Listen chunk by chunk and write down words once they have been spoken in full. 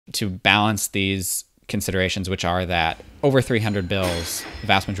to balance these considerations, which are that over 300 bills,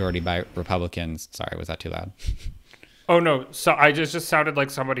 vast majority by Republicans. Sorry, was that too loud? Oh no, so I just sounded like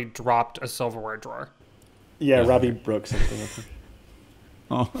somebody dropped a silverware drawer. Yeah, Robbie broke something.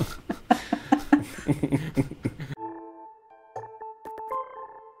 Oh.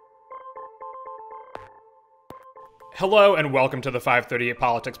 Hello and welcome to the 538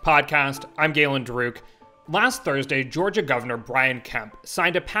 Politics podcast. I'm Galen Daruk. Last Thursday, Georgia Governor Brian Kemp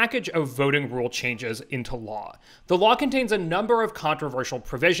signed a package of voting rule changes into law. The law contains a number of controversial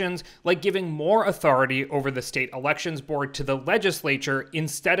provisions, like giving more authority over the state elections board to the legislature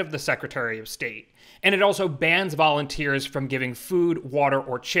instead of the Secretary of State. And it also bans volunteers from giving food, water,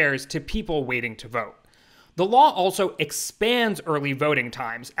 or chairs to people waiting to vote. The law also expands early voting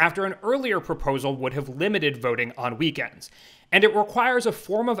times after an earlier proposal would have limited voting on weekends. And it requires a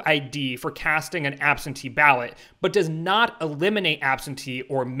form of ID for casting an absentee ballot, but does not eliminate absentee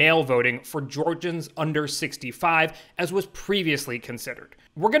or mail voting for Georgians under 65, as was previously considered.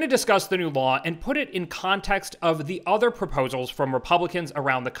 We're going to discuss the new law and put it in context of the other proposals from Republicans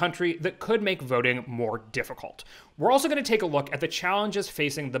around the country that could make voting more difficult. We're also going to take a look at the challenges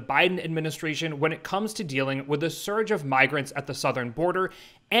facing the Biden administration when it comes to dealing with the surge of migrants at the southern border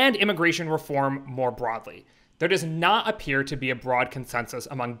and immigration reform more broadly. There does not appear to be a broad consensus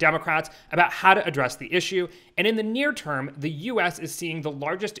among Democrats about how to address the issue, and in the near term, the U.S. is seeing the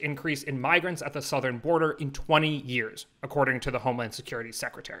largest increase in migrants at the southern border in 20 years, according to the Homeland Security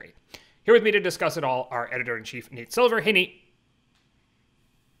Secretary. Here with me to discuss it all are Editor-in-Chief Nate Silver. Hey, Nate.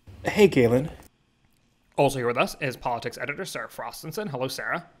 Hey, Galen. Also here with us is Politics Editor Sarah Frostenson. Hello,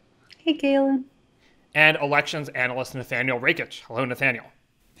 Sarah. Hey, Galen. And Elections Analyst Nathaniel Rakich. Hello, Nathaniel.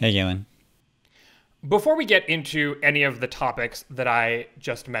 Hey, Galen. Before we get into any of the topics that I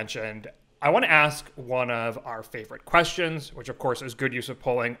just mentioned, I want to ask one of our favorite questions, which of course is good use of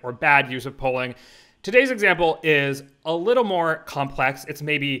polling or bad use of polling. Today's example is a little more complex. It's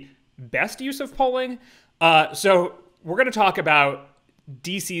maybe best use of polling. So we're going to talk about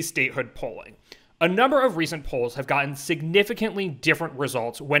DC statehood polling. A number of recent polls have gotten significantly different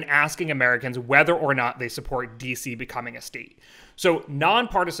results when asking Americans whether or not they support DC becoming a state. So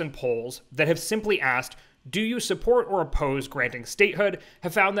nonpartisan polls that have simply asked, do you support or oppose granting statehood,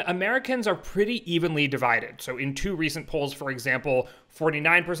 have found that Americans are pretty evenly divided. So in two recent polls, for example,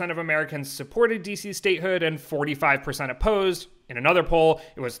 49% of Americans supported DC statehood and 45% opposed. In another poll,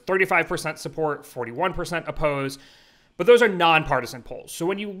 it was 35% support, 41% opposed. But those are nonpartisan polls. So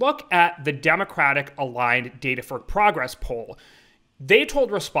when you look at the Democratic Aligned Data for Progress poll, they told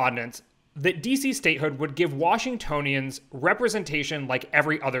respondents that DC statehood would give Washingtonians representation like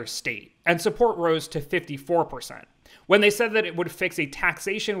every other state, and support rose to 54%. When they said that it would fix a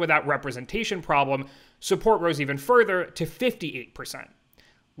taxation without representation problem, support rose even further to 58%.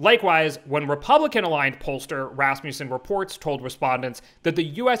 Likewise, when Republican-aligned pollster Rasmussen Reports told respondents that the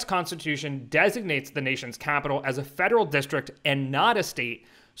U.S. Constitution designates the nation's capital as a federal district and not a state,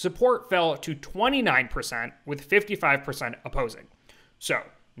 support fell to 29%, with 55% opposing. So,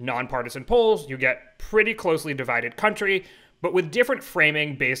 nonpartisan polls, you get pretty closely divided country, but with different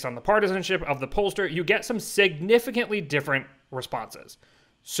framing based on the partisanship of the pollster, you get some significantly different responses.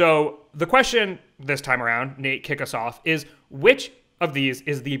 So, the question this time around, Nate, kick us off, is which of these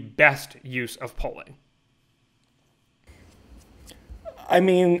is the best use of polling? I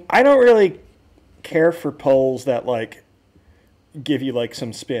mean, I don't really care for polls that, give you,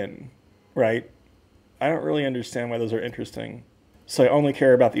 some spin, right? I don't really understand why those are interesting. So I only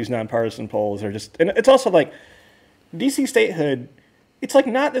care about these nonpartisan polls. And it's also, DC statehood, it's,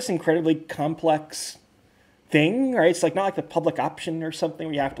 not this incredibly complex thing, right? It's, not like the public option or something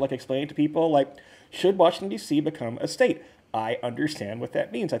where you have to, explain it to people. Should Washington, D.C. become a state? I understand what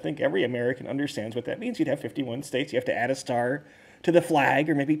that means. I think every American understands what that means. You'd have 51 states. You have to add a star to the flag,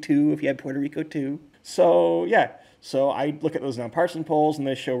 or maybe two if you had Puerto Rico too. So, yeah. So I look at those nonpartisan polls, and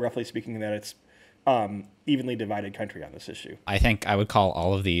they show, roughly speaking, that it's evenly divided country on this issue. I think I would call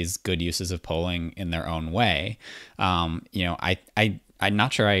all of these good uses of polling in their own way. I'm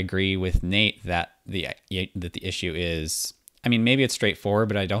not sure I agree with Nate that the issue is, maybe it's straightforward,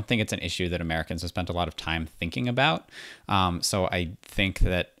 but I don't think it's an issue that Americans have spent a lot of time thinking about. So I think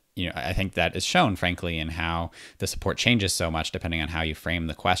that, I think that is shown, frankly, in how the support changes so much depending on how you frame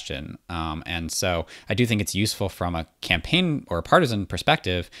the question. And so I do think it's useful from a campaign or a partisan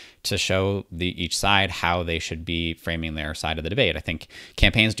perspective to show each side how they should be framing their side of the debate. I think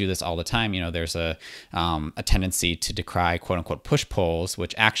campaigns do this all the time. There's a tendency to decry quote unquote push polls,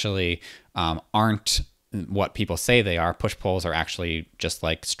 which actually aren't what people say they are. Push polls are actually just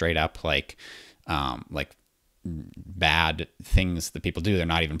straight up bad things that people do. They're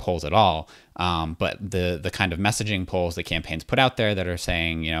not even polls at all. But the kind of messaging polls that campaigns put out there that are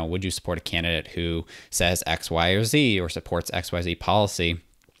saying, would you support a candidate who says X, Y, or Z or supports XYZ policy?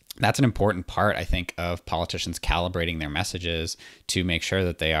 That's an important part, I think, of politicians calibrating their messages to make sure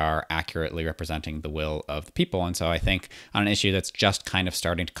that they are accurately representing the will of the people. And so I think on an issue that's just kind of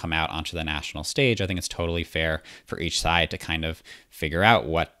starting to come out onto the national stage, I think it's totally fair for each side to kind of figure out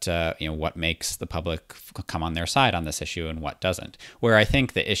what makes the public come on their side on this issue and what doesn't. Where I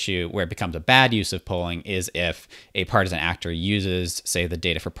think the issue where it becomes a bad use of polling is if a partisan actor uses, say, the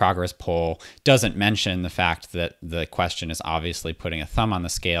Data for Progress poll, doesn't mention the fact that the question is obviously putting a thumb on the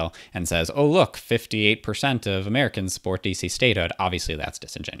scale and says, oh, look, 58% of Americans support DC statehood. Obviously, that's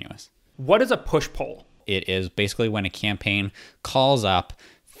disingenuous. What is a push poll? It is basically when a campaign calls up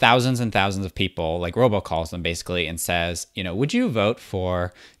thousands and thousands of people, like robocalls them basically, and says, would you vote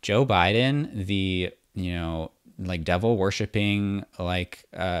for Joe Biden, the, like devil worshipping, like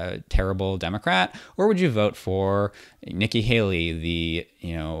terrible Democrat, or would you vote for Nikki Haley, the,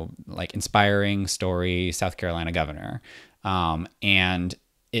 like inspiring story South Carolina governor? And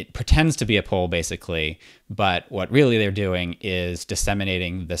it pretends to be a poll basically, but what really they're doing is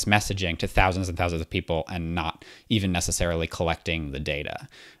disseminating this messaging to thousands and thousands of people and not even necessarily collecting the data.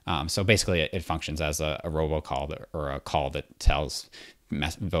 So basically it functions as a robocall or a call that tells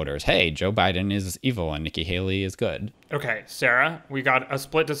voters, hey, Joe Biden is evil and Nikki Haley is good. Okay, Sarah, we got a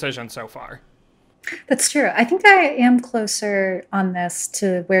split decision so far. That's true. I think I am closer on this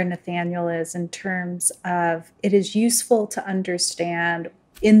to where Nathaniel is in terms of it is useful to understand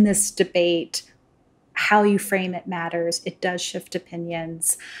in this debate how you frame it matters. It does shift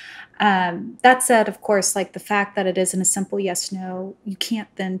opinions. That said, of course, like the fact that it isn't a simple yes, no, you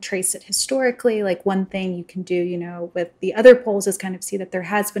can't then trace it historically. Like one thing you can do, with the other polls is kind of see that there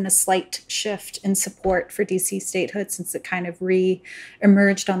has been a slight shift in support for DC statehood since it kind of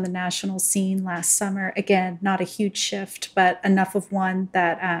re-emerged on the national scene last summer. Again, not a huge shift, but enough of one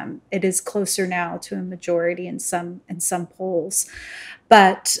that it is closer now to a majority in some polls.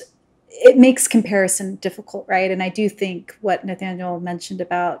 But it makes comparison difficult, right? And I do think what Nathaniel mentioned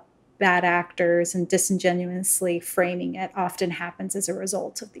about bad actors and disingenuously framing it often happens as a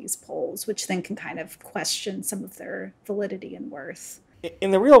result of these polls, which then can kind of question some of their validity and worth.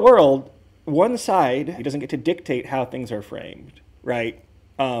 In the real world, one side doesn't get to dictate how things are framed, right?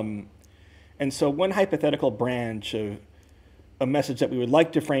 And so one hypothetical branch of a message that we would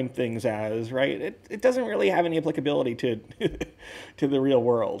like to frame things as, right, it doesn't really have any applicability to to the real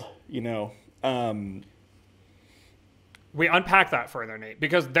world, We unpack that further, Nate,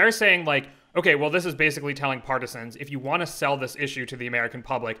 because they're saying like, okay, well, this is basically telling partisans, if you want to sell this issue to the American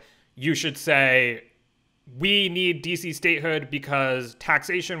public, you should say, we need DC statehood because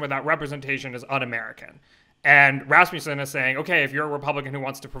taxation without representation is un-American. And Rasmussen is saying, okay, if you're a Republican who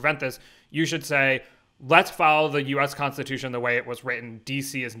wants to prevent this, you should say, let's follow the U.S. Constitution the way it was written.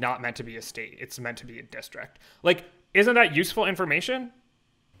 DC is not meant to be a state. It's meant to be a district. Like, isn't that useful information?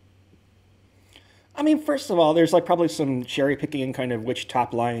 I mean, first of all, there's like probably some cherry picking in kind of which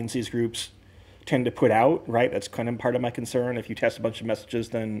top lines these groups tend to put out, right? That's kind of part of my concern. If you test a bunch of messages,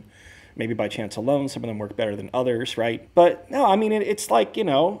 then maybe by chance alone, some of them work better than others, right? But no, I mean, it's like,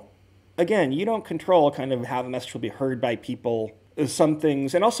 again, you don't control kind of how the message will be heard by people. Some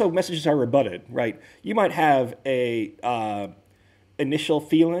things, and also messages are rebutted, right? You might have a initial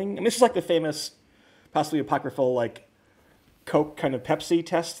feeling. I mean, this is like the famous, possibly apocryphal, like Coke kind of Pepsi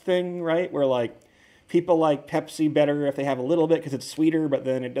test thing, right? Where like people like Pepsi better if they have a little bit because it's sweeter, but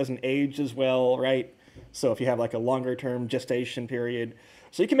then it doesn't age as well, right? So if you have like a longer term gestation period.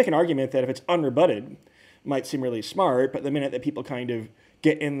 So you can make an argument that if it's unrebutted, it might seem really smart, but the minute that people kind of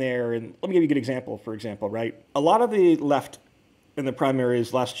get in there, and let me give you a good example, for example, right? A lot of the left in the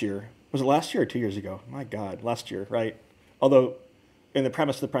primaries last year, was it last year or 2 years ago? My God, last year, right? Although in the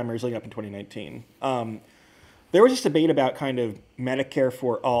premise of the primaries leading up in 2019, there was this debate about kind of Medicare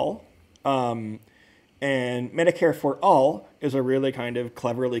for all. And Medicare for all is a really kind of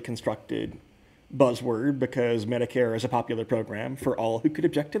cleverly constructed buzzword because Medicare is a popular program for all who could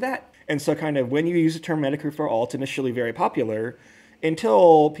object to that. And so kind of when you use the term Medicare for all, it's initially very popular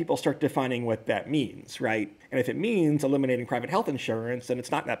until people start defining what that means, right? And if it means eliminating private health insurance, then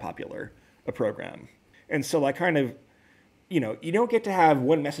it's not that popular a program. And so like kind of, you don't get to have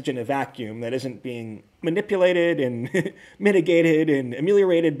one message in a vacuum that isn't being manipulated and mitigated and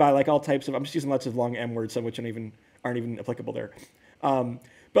ameliorated by like all types of, I'm just using lots of long M words, some of which aren't even applicable there.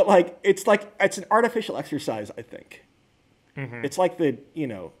 But like, it's an artificial exercise, I think. Mm-hmm. It's like the,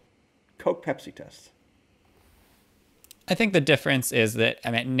 Coke Pepsi test. I think the difference is that,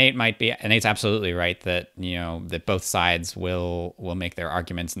 I mean, Nate's absolutely right that, that both sides will make their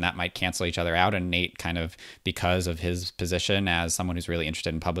arguments and that might cancel each other out. And Nate kind of, because of his position as someone who's really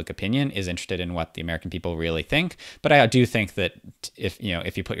interested in public opinion, is interested in what the American people really think. But I do think that if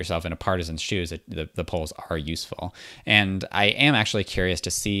you put yourself in a partisan's shoes, the polls are useful. And I am actually curious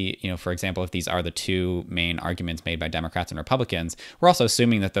to see, for example, if these are the two main arguments made by Democrats and Republicans, we're also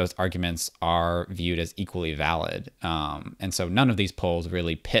assuming that those arguments are viewed as equally valid. And so none of these polls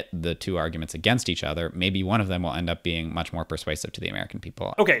really pit the two arguments against each other. Maybe one of them will end up being much more persuasive to the American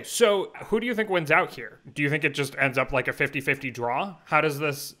people. Okay, so who do you think wins out here? Do you think it just ends up like a 50-50 draw?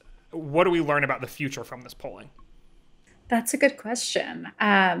 What do we learn about the future from this polling? That's a good question.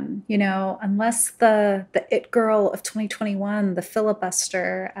 Unless the it girl of 2021, the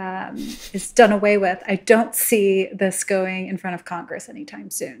filibuster, is done away with, I don't see this going in front of Congress anytime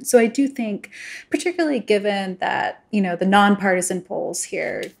soon. So I do think, particularly given that, the nonpartisan polls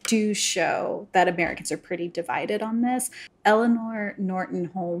here do show that Americans are pretty divided on this. Eleanor Norton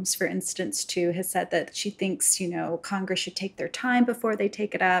Holmes, for instance, too, has said that she thinks, Congress should take their time before they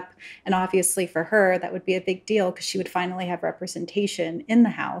take it up. And obviously for her, that would be a big deal because she would finally have representation in the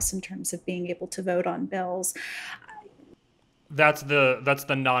House in terms of being able to vote on bills. That's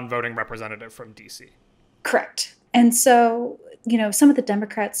the non-voting representative from DC. Correct. And so, some of the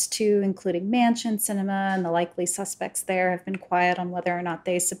Democrats, too, including Manchin, Sinema, and the likely suspects there, have been quiet on whether or not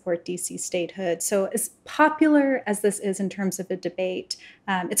they support D.C. statehood. So as popular as this is in terms of a debate,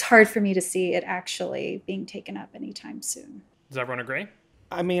 it's hard for me to see it actually being taken up anytime soon. Does everyone agree?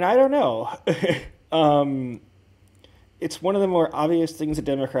 I mean, I don't know. It's one of the more obvious things that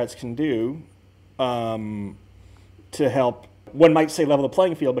Democrats can do to help, one might say, level the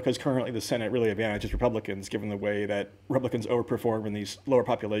playing field, because currently the Senate really advantages Republicans, given the way that Republicans overperform in these lower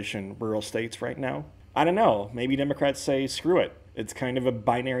population rural states right now. I don't know. Maybe Democrats say, screw it. It's kind of a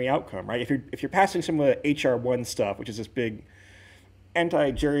binary outcome, right? If you're passing some of the H.R. 1 stuff, which is this big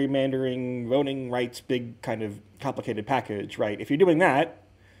anti-gerrymandering, voting rights, big kind of complicated package, right? If you're doing that,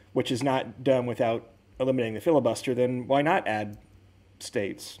 which is not done without eliminating the filibuster, then why not add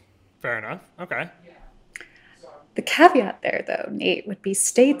states? Fair enough. Okay. The caveat there, though, Nate, would be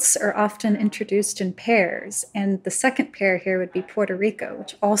states are often introduced in pairs. And the second pair here would be Puerto Rico,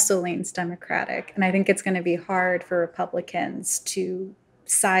 which also leans Democratic. And I think it's going to be hard for Republicans to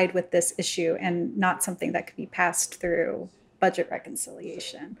side with this issue and not something that could be passed through budget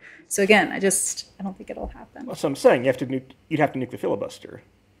reconciliation. So again, I don't think it'll happen. Well, so I'm saying you'd have to nuke the filibuster.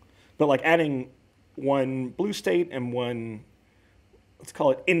 But like adding one blue state and one, let's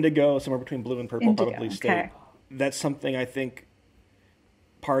call it indigo, somewhere between blue and purple, probably okay. state. That's something I think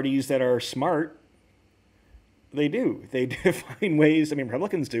parties that are smart, they do. They find ways. I mean,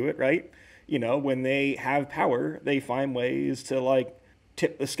 Republicans do it, right? When they have power, they find ways to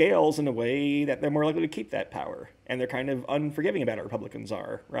tip the scales in a way that they're more likely to keep that power. And they're kind of unforgiving about it, Republicans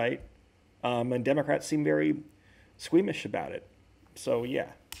are, right? And Democrats seem very squeamish about it. So,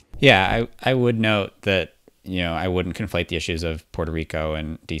 yeah. Yeah, I would note that, I wouldn't conflate the issues of Puerto Rico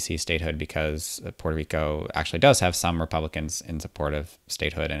and DC statehood, because Puerto Rico actually does have some Republicans in support of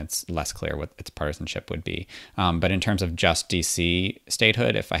statehood, and it's less clear what its partisanship would be. But in terms of just DC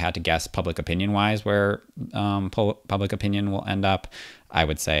statehood, if I had to guess public opinion-wise where public opinion will end up, I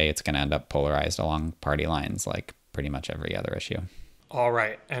would say it's going to end up polarized along party lines like pretty much every other issue. All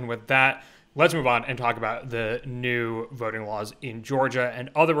right. And with that, let's move on and talk about the new voting laws in Georgia and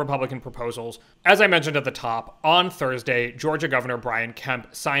other Republican proposals. As I mentioned at the top, on Thursday, Georgia Governor Brian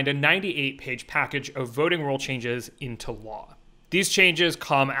Kemp signed a 98-page package of voting rule changes into law. These changes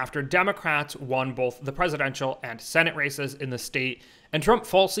come after Democrats won both the presidential and Senate races in the state, and Trump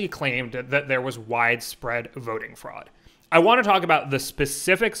falsely claimed that there was widespread voting fraud. I want to talk about the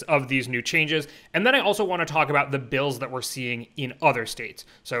specifics of these new changes, and then I also want to talk about the bills that we're seeing in other states.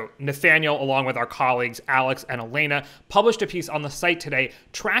 So Nathaniel, along with our colleagues Alex and Elena, published a piece on the site today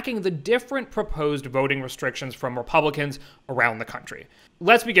tracking the different proposed voting restrictions from Republicans around the country.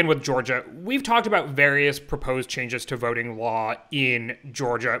 Let's begin with Georgia. We've talked about various proposed changes to voting law in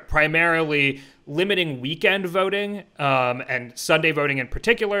Georgia, primarily limiting weekend voting and Sunday voting in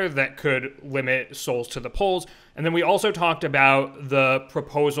particular that could limit souls to the polls. And then we also talked about the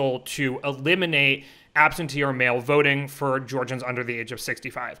proposal to eliminate absentee or mail voting for Georgians under the age of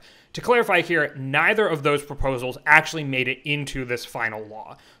 65. To clarify here, neither of those proposals actually made it into this final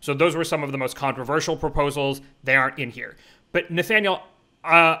law. So those were some of the most controversial proposals. They aren't in here. But Nathaniel,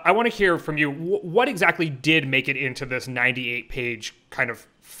 I want to hear from you. What exactly did make it into this 98-page kind of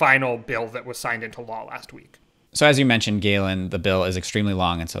final bill that was signed into law last week? So as you mentioned, Galen, the bill is extremely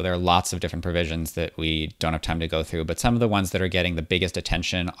long, and so there are lots of different provisions that we don't have time to go through. But some of the ones that are getting the biggest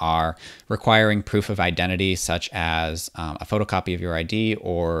attention are requiring proof of identity, such as a photocopy of your ID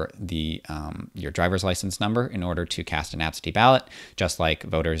or your driver's license number in order to cast an absentee ballot, just like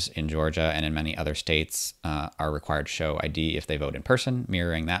voters in Georgia and in many other states are required to show ID if they vote in person,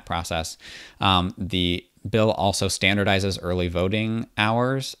 mirroring that process. The bill also standardizes early voting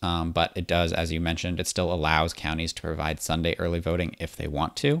hours, but it does, as you mentioned, it still allows counties to provide Sunday early voting if they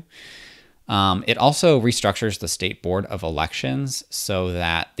want to. It also restructures the State Board of Elections so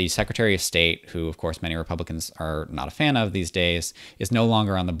that the Secretary of State, who of course many Republicans are not a fan of these days, is no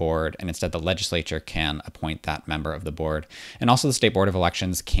longer on the board, and instead the legislature can appoint that member of the board. And also the State Board of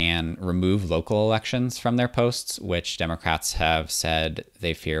Elections can remove local elections from their posts, which Democrats have said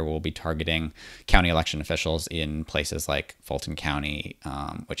they fear will be targeting county election officials in places like Fulton County,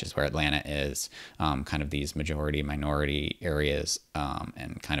 which is where Atlanta is, kind of these majority-minority areas,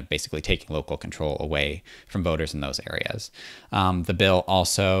 and kind of basically taking local control away from voters in those areas. The bill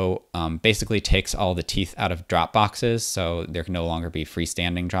also basically takes all the teeth out of drop boxes, so there can no longer be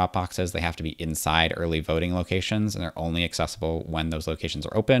freestanding drop boxes. They have to be inside early voting locations, and they're only accessible when those locations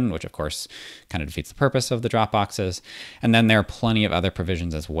are open, which of course kind of defeats the purpose of the drop boxes. And then there are plenty of other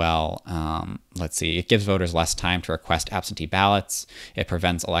provisions as well. Let's see, it gives voters less time to request absentee ballots. It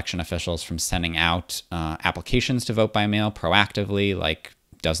prevents election officials from sending out applications to vote by mail proactively, like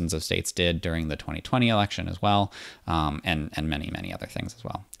dozens of states did during the 2020 election as well, and many, many other things as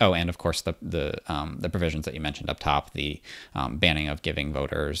well. Oh, and of course the provisions that you mentioned up top, the banning of giving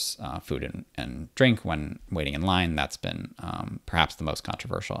voters food and drink when waiting in line, that's been perhaps the most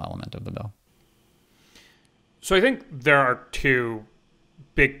controversial element of the bill. So I think there are two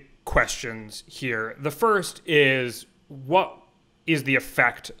big questions here. The first is, what is the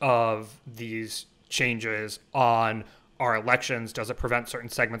effect of these changes on our elections? Does it prevent certain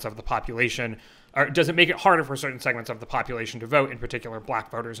segments of the population, or does it make it harder for certain segments of the population to vote, in particular black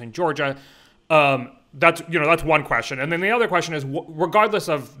voters in Georgia? That's one question. And then the other question is, regardless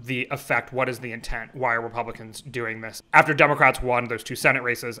of the effect, what is the intent? Why are Republicans doing this after Democrats won those two Senate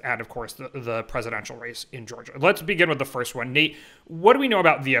races and, of course, the presidential race in Georgia? Let's begin with the first one. Nate, what do we know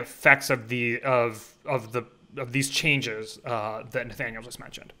about the effects of these changes that Nathaniel just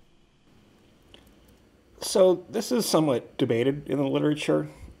mentioned? So this is somewhat debated in the literature.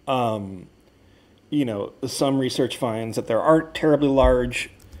 Some research finds that there aren't terribly large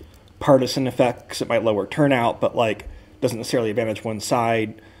partisan effects. It might lower turnout, but doesn't necessarily advantage one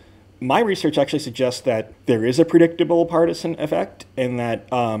side. My research actually suggests that there is a predictable partisan effect, and that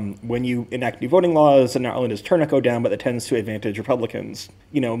when you enact new voting laws, then not only does turnout go down, but that tends to advantage Republicans.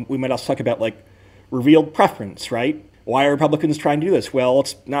 We might also talk about revealed preference, right? Why are Republicans trying to do this? Well,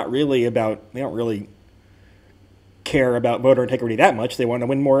 it's not really about, they don't really care about voter integrity that much. They want to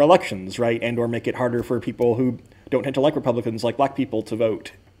win more elections, right? And or make it harder for people who don't tend to like Republicans, like black people, to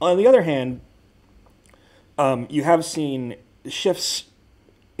vote. On the other hand, you have seen shifts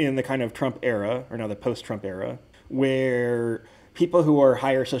in the kind of Trump era, or now the post-Trump era, where people who are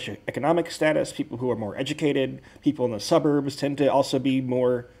higher socioeconomic status, people who are more educated, people in the suburbs tend to also be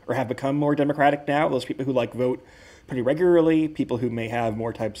more, or have become more Democratic now. Those people who vote pretty regularly, people who may have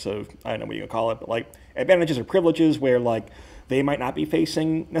more types of, I don't know what you call it, but advantages or privileges where they might not be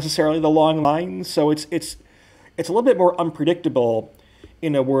facing necessarily the long lines. So it's a little bit more unpredictable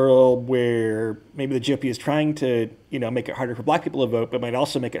in a world where maybe the GOP is trying to, make it harder for black people to vote, but might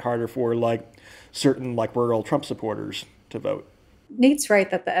also make it harder for certain rural Trump supporters to vote. Nate's right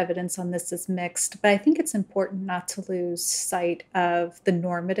that the evidence on this is mixed, but I think it's important not to lose sight of the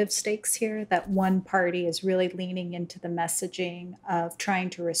normative stakes here, that one party is really leaning into the messaging of trying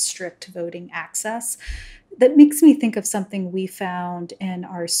to restrict voting access. That makes me think of something we found in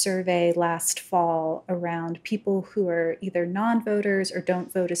our survey last fall around people who are either non-voters or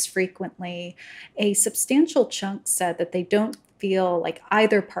don't vote as frequently. A substantial chunk said that they don't feel like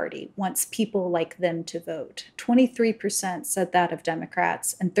either party wants people like them to vote. 23% said that of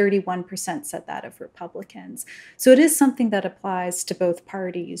Democrats and 31% said that of Republicans. So it is something that applies to both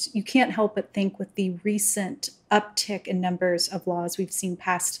parties. You can't help but think with the recent uptick in numbers of laws we've seen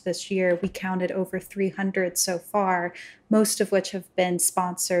passed this year, we counted over 300 so far, most of which have been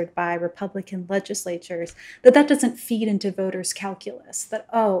sponsored by Republican legislatures, that doesn't feed into voters' calculus, that,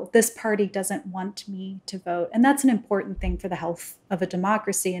 oh, this party doesn't want me to vote. And that's an important thing for the health of a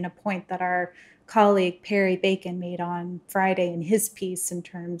democracy, and a point that our colleague Perry Bacon made on Friday in his piece in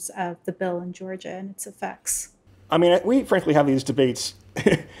terms of the bill in Georgia and its effects. I mean, we frankly have these debates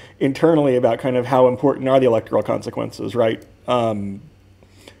internally about kind of how important are the electoral consequences, right? And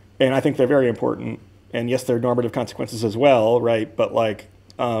I think they're very important. And yes, there are normative consequences as well, right? But like,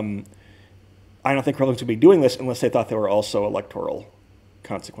 I don't think Republicans would be doing this unless they thought there were also electoral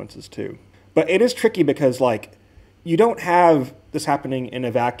consequences too. But it is tricky because like, you don't have this happening in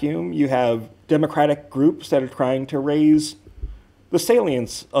a vacuum. You have Democratic groups that are trying to raise the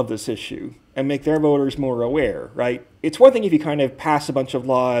salience of this issue and make their voters more aware, right? It's one thing if you kind of pass a bunch of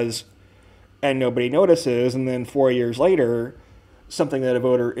laws and nobody notices, and then 4 years later, something that a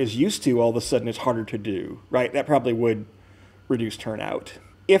voter is used to all of a sudden is harder to do, right? That probably would reduce turnout.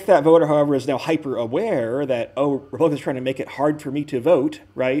 If that voter, however, is now hyper aware that, oh, Republicans are trying to make it hard for me to vote,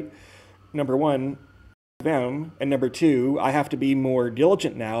 right? Number one, them, and number two, I have to be more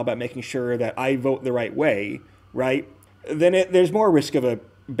diligent now about making sure that I vote the right way, right? Then there's more risk of a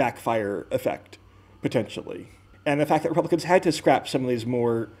backfire effect, potentially. And the fact that Republicans had to scrap some of these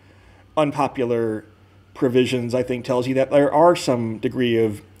more unpopular provisions, I think, tells you that there are some degree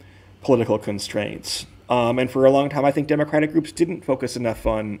of political constraints. And for a long time, I think Democratic groups didn't focus enough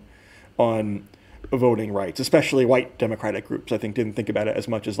on voting rights, especially white Democratic groups. I think didn't think about it as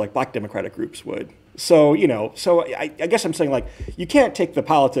much as like black Democratic groups would. So, I guess I'm saying like, you can't take the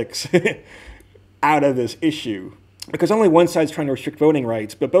politics out of this issue because only one side's trying to restrict voting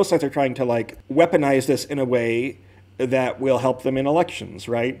rights, but both sides are trying to like weaponize this in a way that will help them in elections,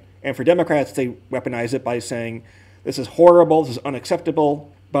 right? And for Democrats, they weaponize it by saying, this is horrible, this is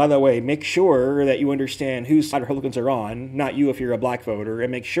unacceptable. By the way, make sure that you understand whose side Republicans are on, not you if you're a black voter,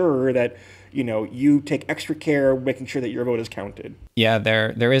 and make sure that, you take extra care making sure that your vote is counted. Yeah,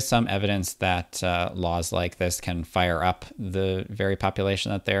 there is some evidence that laws like this can fire up the very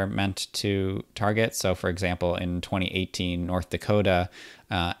population that they're meant to target. So, for example, in 2018, North Dakota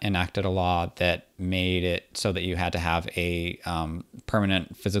enacted a law that made it so that you had to have a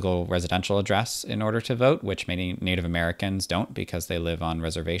permanent physical residential address in order to vote, which many Native Americans don't because they live on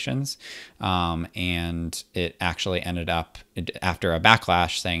reservations. And it actually ended up, after a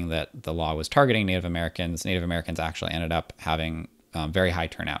backlash saying that the law was targeting Native Americans actually ended up having very high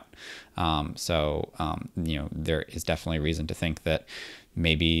turnout. There is definitely reason to think that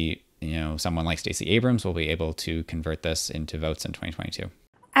maybe, someone like Stacey Abrams will be able to convert this into votes in 2022.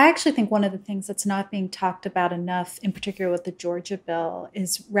 I actually think one of the things that's not being talked about enough, in particular with the Georgia bill,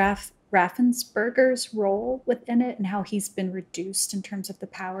 is Raffensperger's role within it and how he's been reduced in terms of the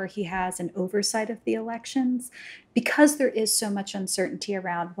power he has and oversight of the elections. Because there is so much uncertainty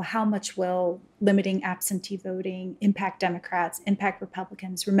around, well, how much will limiting absentee voting impact Democrats, impact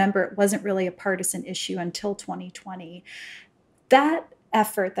Republicans? Remember, it wasn't really a partisan issue until 2020. That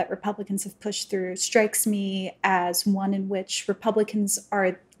effort that Republicans have pushed through strikes me as one in which Republicans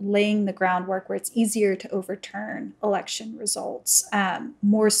are laying the groundwork where it's easier to overturn election results,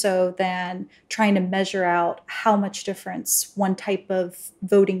 more so than trying to measure out how much difference one type of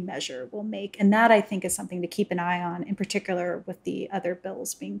voting measure will make. And that, I think, is something to keep an eye on, in particular with the other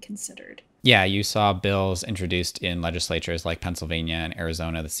bills being considered. Yeah, you saw bills introduced in legislatures like Pennsylvania and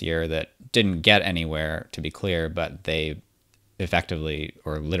Arizona this year that didn't get anywhere, to be clear, but they effectively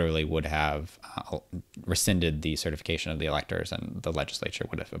or literally would have rescinded the certification of the electors, and the legislature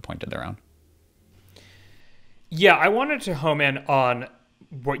would have appointed their own. Yeah, I wanted to home in on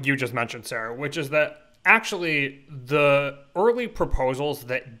what you just mentioned, Sarah, which is that actually the early proposals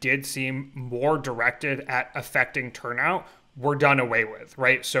that did seem more directed at affecting turnout were done away with,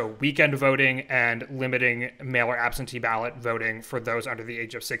 right? So weekend voting and limiting mail or absentee ballot voting for those under the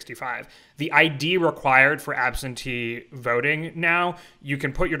age of 65. The ID required for absentee voting now, you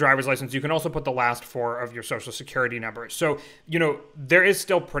can put your driver's license, you can also put the last four of your social security number. So, there is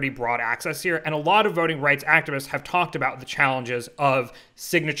still pretty broad access here. And a lot of voting rights activists have talked about the challenges of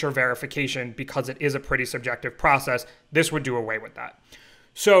signature verification because it is a pretty subjective process. This would do away with that.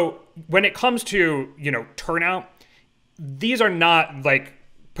 So when it comes to, turnout, these are not like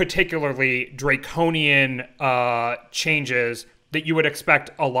particularly draconian changes that you would expect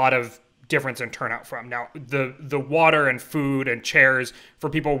a lot of difference in turnout from. Now, the water and food and chairs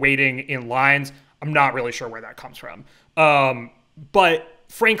for people waiting in lines, I'm not really sure where that comes from. But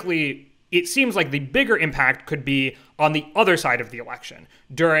frankly, it seems like the bigger impact could be on the other side of the election,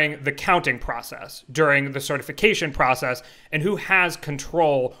 during the counting process, during the certification process, and who has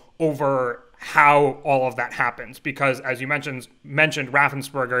control over how all of that happens. Because as you mentioned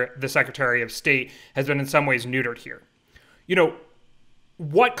Raffensperger, the Secretary of State, has been in some ways neutered here.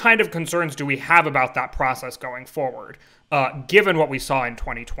 What kind of concerns do we have about that process going forward, given what we saw in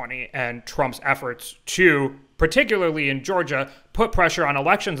 2020 and Trump's efforts to, particularly in Georgia, put pressure on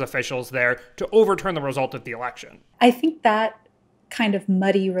elections officials there to overturn the result of the election? I think that kind of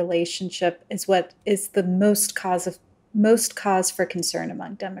muddy relationship is what is the most cause of most cause for concern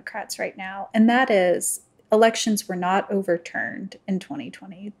among Democrats right now, and that is elections were not overturned in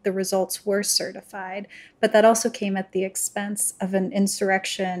 2020. The results were certified, but that also came at the expense of an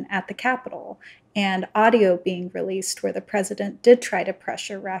insurrection at the Capitol and audio being released where the president did try to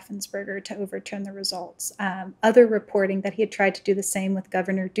pressure Raffensperger to overturn the results. Other reporting that he had tried to do the same with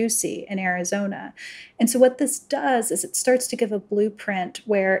Governor Ducey in Arizona. And so what this does is it starts to give a blueprint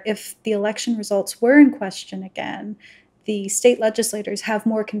where if the election results were in question again, the state legislators have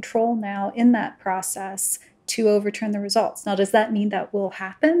more control now in that process to overturn the results. Now, does that mean that will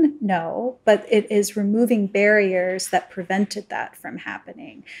happen? No, but it is removing barriers that prevented that from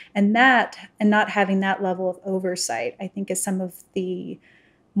happening. And not having that level of oversight, I think, is some of the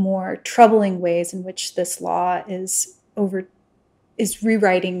more troubling ways in which this law is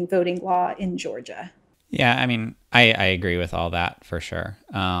rewriting voting law in Georgia. Yeah, I mean, I agree with all that for sure.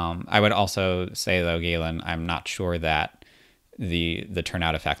 I would also say, though, Galen, I'm not sure that the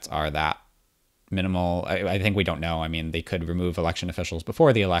turnout effects are that minimal. I think we don't know. I mean, they could remove election officials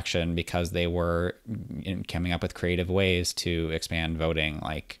before the election because they were coming up with creative ways to expand voting.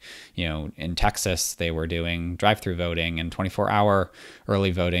 Like, in Texas, they were doing drive-through voting and 24-hour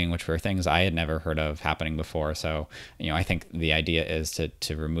early voting, which were things I had never heard of happening before. So, I think the idea is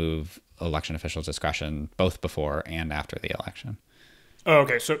to remove election officials' discretion both before and after the election.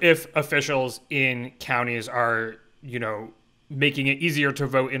 Okay, so if officials in counties are, making it easier to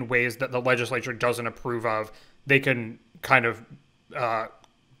vote in ways that the legislature doesn't approve of, they can kind of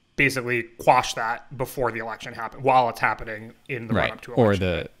basically quash that before the election happens, while it's happening in the run-up to election.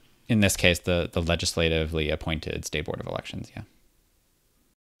 Or in this case, the legislatively appointed State Board of Elections,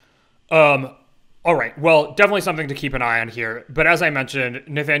 yeah. All right. Well, definitely something to keep an eye on here. But as I mentioned,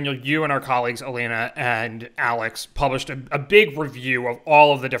 Nathaniel, you and our colleagues, Elena and Alex, published a big review of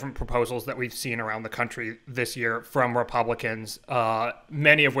all of the different proposals that we've seen around the country this year from Republicans,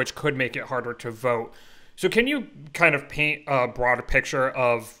 many of which could make it harder to vote. So can you kind of paint a broader picture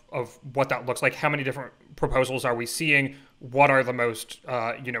of what that looks like? How many different proposals are we seeing? What are the most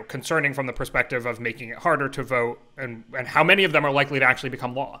concerning from the perspective of making it harder to vote? And how many of them are likely to actually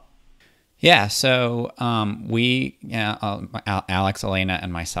become law? Yeah, so Alex, Elena,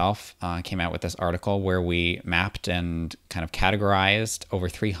 and myself came out with this article where we mapped and kind of categorized over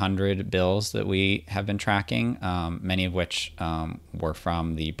 300 bills that we have been tracking, many of which were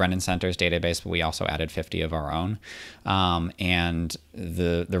from the Brennan Center's database, but we also added 50 of our own. And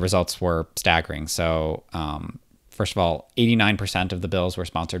the results were staggering. So first of all, 89% of the bills were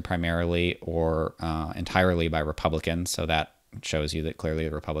sponsored primarily or entirely by Republicans, so that shows you that clearly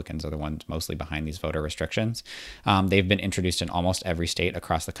the Republicans are the ones mostly behind these voter restrictions. They've been introduced in almost every state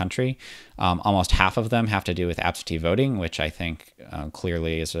across the country. Almost half of them have to do with absentee voting, which I think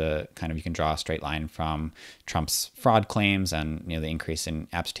clearly is a kind of, you can draw a straight line from Trump's fraud claims and the increase in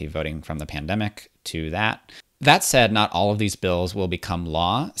absentee voting from the pandemic to that. That said, not all of these bills will become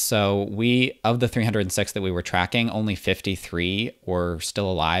law. So of the 306 that we were tracking, only 53 were still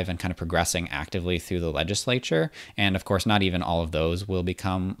alive and kind of progressing actively through the legislature. And of course, not even all of those will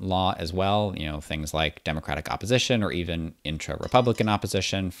become law as well. Things like Democratic opposition or even intra-Republican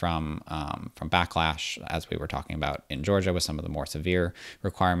opposition from backlash, as we were talking about in Georgia with some of the more severe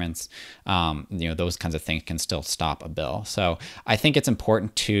requirements. Those kinds of things can still stop a bill. So I think it's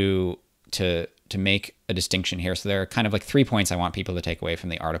important to make a distinction here. So there are kind of like 3 points I want people to take away from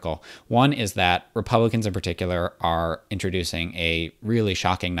the article. One is that Republicans in particular are introducing a really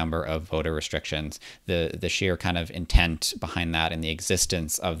shocking number of voter restrictions. The sheer kind of intent behind that and the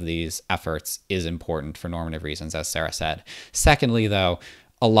existence of these efforts is important for normative reasons, as Sarah said. Secondly, though,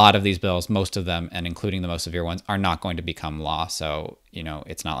 a lot of these bills, most of them, and including the most severe ones, are not going to become law. So,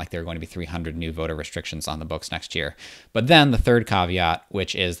 it's not like there are going to be 300 new voter restrictions on the books next year. But then the third caveat,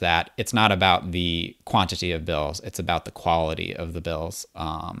 which is that it's not about the quantity of bills, it's about the quality of the bills.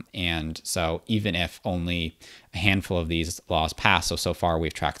 And so even if only a handful of these laws pass, so far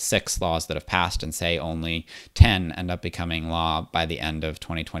we've tracked 6 laws that have passed and say only 10 end up becoming law by the end of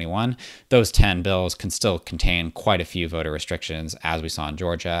 2021, those 10 bills can still contain quite a few voter restrictions, as we saw in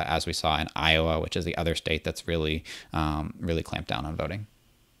Georgia, as we saw in Iowa, which is the other state that's really clamped down on voting.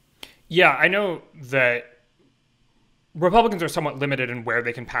 Yeah, I know that Republicans are somewhat limited in where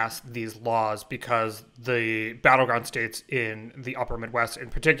they can pass these laws because the battleground states in the upper Midwest in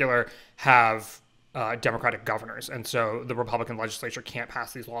particular have Democratic governors. And so the Republican legislature can't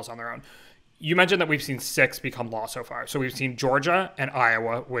pass these laws on their own. You mentioned that we've seen 6 become law so far. So we've seen Georgia and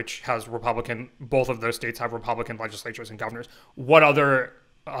Iowa, which has both of those states have Republican legislatures and governors. What other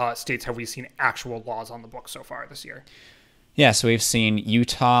states have we seen actual laws on the books so far this year? Yeah, so we've seen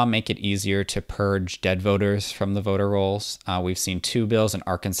Utah make it easier to purge dead voters from the voter rolls. We've seen 2 bills in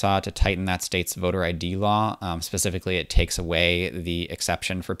Arkansas to tighten that state's voter ID law. Specifically, it takes away the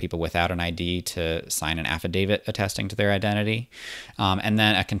exception for people without an ID to sign an affidavit attesting to their identity. And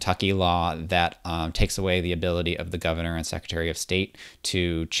then a Kentucky law that takes away the ability of the governor and secretary of state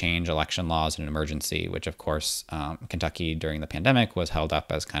to change election laws in an emergency, which, of course, Kentucky during the pandemic was held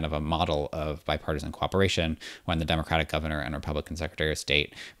up as kind of a model of bipartisan cooperation when the Democratic governor and Republican Secretary of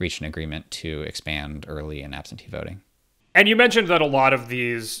State reached an agreement to expand early and absentee voting. And you mentioned that a lot of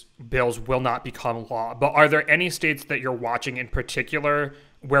these bills will not become law, but are there any states that you're watching in particular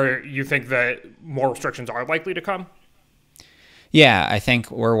where you think that more restrictions are likely to come? Yeah, I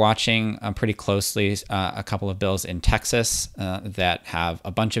think we're watching pretty closely a couple of bills in Texas that have a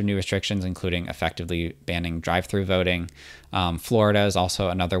bunch of new restrictions, including effectively banning drive-through voting. Florida is also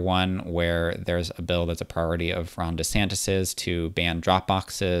another one where there's a bill that's a priority of Ron DeSantis's to ban drop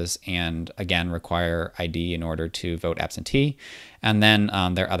boxes and, again, require ID in order to vote absentee. And then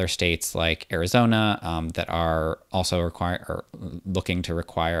there are other states like Arizona that are also looking to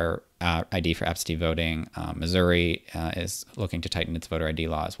require ID for absentee voting. Missouri is looking to tighten its voter ID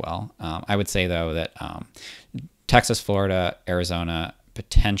law as well. I would say, though, that Texas, Florida, Arizona,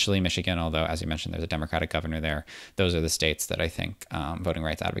 potentially Michigan, although, as you mentioned, there's a Democratic governor there. Those are the states that I think voting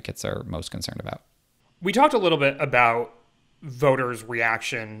rights advocates are most concerned about. We talked a little bit about voters'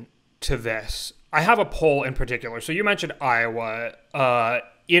 reaction to this. I have a poll in particular. So you mentioned Iowa.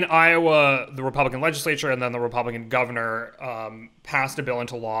 In Iowa, the Republican legislature and then the Republican governor passed a bill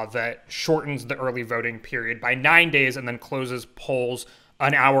into law that shortens the early voting period by 9 days and then closes polls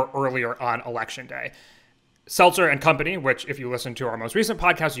an hour earlier on Election Day. Seltzer and Company, which if you listen to our most recent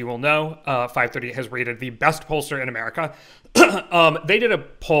podcast, you will know, 538 has rated the best pollster in America. They did a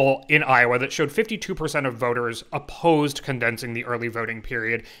poll in Iowa that showed 52% of voters opposed condensing the early voting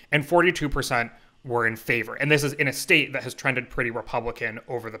period and 42% were in favor. And this is in a state that has trended pretty Republican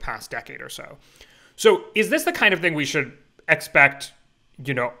over the past decade or so. So is this the kind of thing we should expect,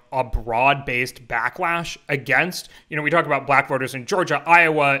 a broad-based backlash against? We talk about black voters in Georgia.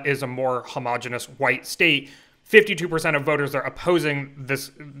 Iowa is a more homogenous white state. 52% of voters are opposing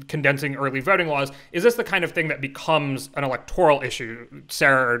this condensing early voting laws. Is this the kind of thing that becomes an electoral issue?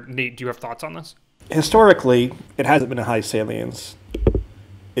 Sarah or Nate, do you have thoughts on this? Historically, it hasn't been a high salience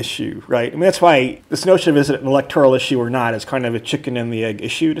issue, right? I mean, that's why this notion of is it an electoral issue or not is kind of a chicken and the egg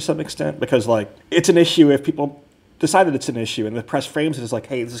issue to some extent, because it's an issue if people decide that it's an issue and the press frames it as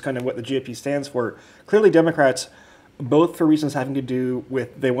hey, this is kind of what the GOP stands for. Clearly Democrats, both for reasons having to do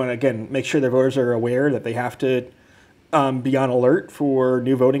with they want to, again, make sure their voters are aware that they have to be on alert for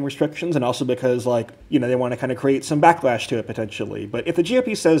new voting restrictions, and also because they want to kind of create some backlash to it potentially. But if the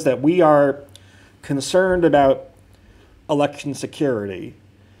GOP says that we are concerned about election security,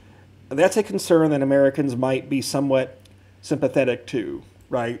 that's a concern that Americans might be somewhat sympathetic to,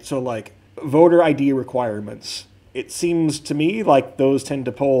 right? So voter ID requirements, it seems to me like those tend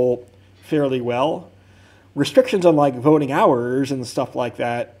to poll fairly well. Restrictions on voting hours and stuff like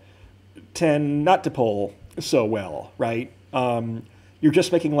that tend not to poll so well, right? You're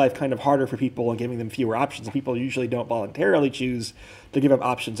just making life kind of harder for people and giving them fewer options. And people usually don't voluntarily choose to give up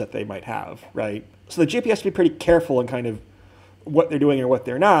options that they might have, right? So the GOP has to be pretty careful in kind of what they're doing or what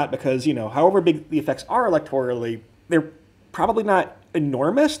they're not, because, however big the effects are electorally, they're probably not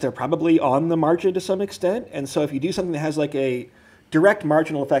enormous. They're probably on the margin to some extent. And so if you do something that has a direct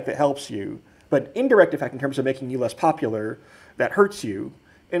marginal effect that helps you, but indirect effect in terms of making you less popular, that hurts you.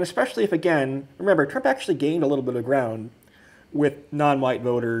 And especially if, again, remember, Trump actually gained a little bit of ground with non-white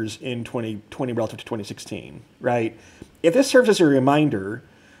voters in 2020 relative to 2016, right? If this serves as a reminder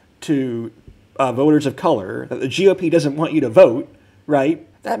to voters of color that the GOP doesn't want you to vote, right,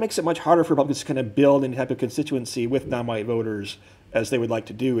 that makes it much harder for Republicans to kind of build any type of constituency with non-white voters as they would like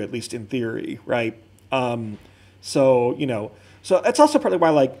to do, at least in theory, right? So that's also partly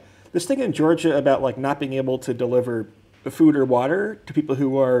why, this thing in Georgia about, not being able to deliver food or water to people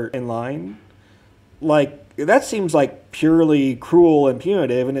who are in line, that seems purely cruel and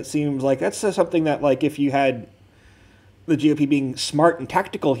punitive, and it seems like that's something that, if you had the GOP being smart and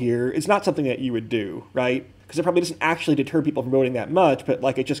tactical here, it's not something that you would do, right? Because it probably doesn't actually deter people from voting that much, but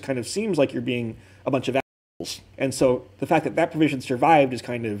it just kind of seems like you're being a bunch of assholes. And so the fact that that provision survived is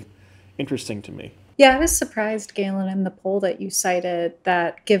kind of interesting to me. Yeah, I was surprised, Galen, in the poll that you cited,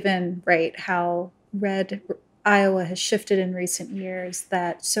 that given, right, how red Iowa has shifted in recent years,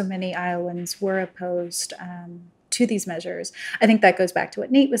 that so many Iowans were opposed to these measures. I think that goes back to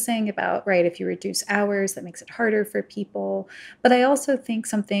what Nate was saying about, right, if you reduce hours, that makes it harder for people. But I also think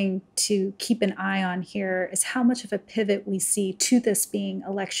something to keep an eye on here is how much of a pivot we see to this being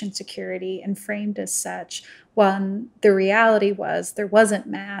election security and framed as such, when the reality was there wasn't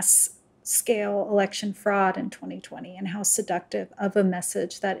mass scale election fraud in 2020, and how seductive of a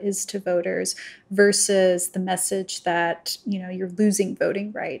message that is to voters versus the message that, you're losing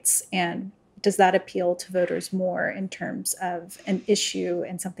voting rights. And does that appeal to voters more in terms of an issue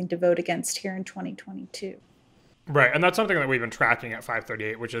and something to vote against here in 2022? Right. And that's something that we've been tracking at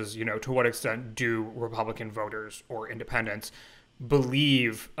 538, which is, to what extent do Republican voters or independents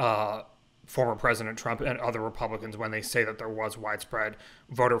believe former President Trump and other Republicans when they say that there was widespread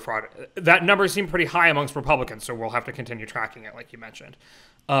voter fraud? That number seemed pretty high amongst Republicans, so we'll have to continue tracking it, like you mentioned.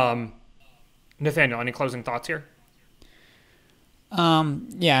 Nathaniel, any closing thoughts here?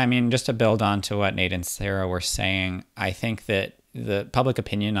 Yeah, I mean, just to build on to what Nate and Sarah were saying, I think that the public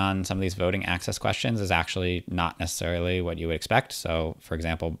opinion on some of these voting access questions is actually not necessarily what you would expect. So, for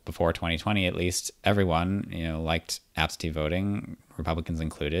example, before 2020, at least everyone, liked absentee voting, Republicans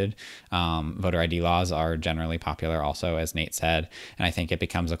included. Voter ID laws are generally popular also, as Nate said. And I think it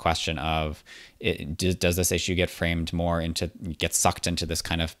becomes a question of, does this issue get framed more get sucked into this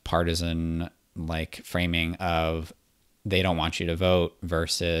kind of partisan framing of they don't want you to vote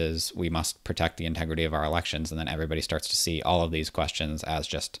versus we must protect the integrity of our elections. And then everybody starts to see all of these questions as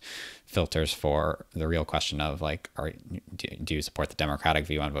just filters for the real question of do you support the Democratic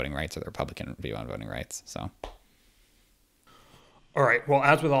view on voting rights or the Republican view on voting rights? So. All right. Well,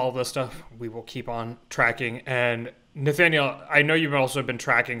 as with all of this stuff, we will keep on tracking. And Nathaniel, I know you've also been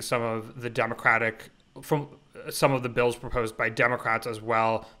tracking some of the some of the bills proposed by Democrats as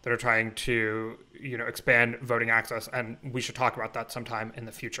well that are trying to, expand voting access. And we should talk about that sometime in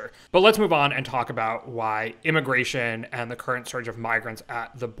the future. But let's move on and talk about why immigration and the current surge of migrants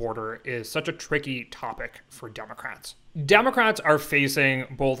at the border is such a tricky topic for Democrats. Democrats are facing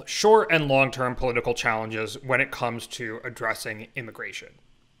both short and long-term political challenges when it comes to addressing immigration.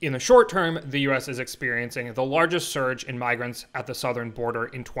 In the short term, the U.S. is experiencing the largest surge in migrants at the southern border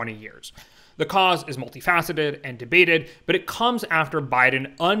in 20 years. The cause is multifaceted and debated, but it comes after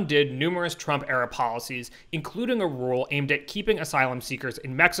Biden undid numerous Trump-era policies, including a rule aimed at keeping asylum seekers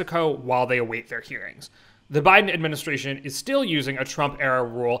in Mexico while they await their hearings. The Biden administration is still using a Trump-era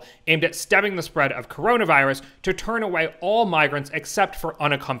rule aimed at stemming the spread of coronavirus to turn away all migrants except for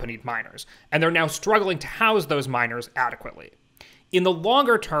unaccompanied minors, and they're now struggling to house those minors adequately. In the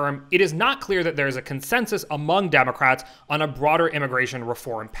longer term, it is not clear that there is a consensus among Democrats on a broader immigration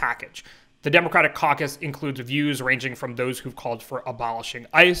reform package. The Democratic caucus includes views ranging from those who've called for abolishing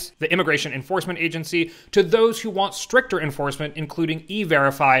ICE, the Immigration Enforcement Agency, to those who want stricter enforcement, including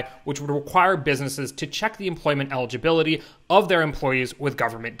E-Verify, which would require businesses to check the employment eligibility of their employees with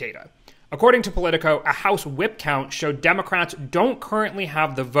government data. According to Politico, a House whip count showed Democrats don't currently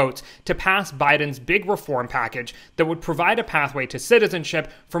have the votes to pass Biden's big reform package that would provide a pathway to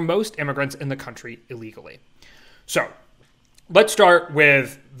citizenship for most immigrants in the country illegally. So, let's start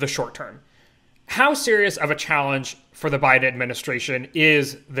with the short term. How serious of a challenge for the Biden administration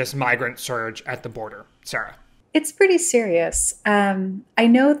is this migrant surge at the border? Sarah? It's pretty serious. I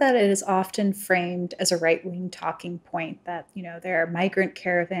know that it is often framed as a right-wing talking point that, there are migrant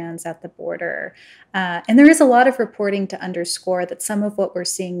caravans at the border. And there is a lot of reporting to underscore that some of what we're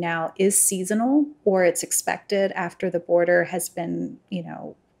seeing now is seasonal, or it's expected after the border has been,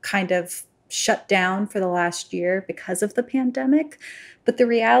 kind of shut down for the last year because of the pandemic. But the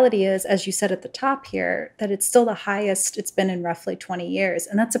reality is, as you said at the top here, that it's still the highest it's been in roughly 20 years.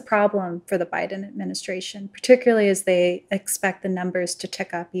 And that's a problem for the Biden administration, particularly as they expect the numbers to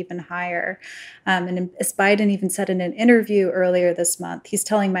tick up even higher. And as Biden even said in an interview earlier this month, he's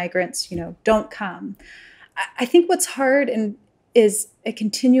telling migrants, don't come. I think what's hard and is a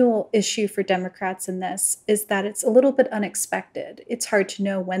continual issue for Democrats in this is that it's a little bit unexpected. It's hard to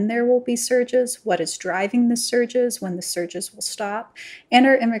know when there will be surges, what is driving the surges, when the surges will stop. And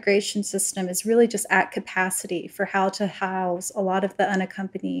our immigration system is really just at capacity for how to house a lot of the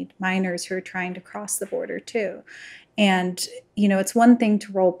unaccompanied minors who are trying to cross the border too. And, it's one thing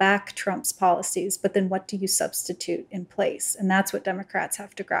to roll back Trump's policies, but then what do you substitute in place? And that's what Democrats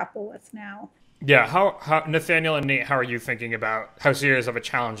have to grapple with now. Yeah, how Nathaniel and Nate, how are you thinking about how serious of a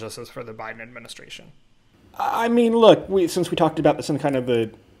challenge this is for the Biden administration? I mean, look, since we talked about this in kind of the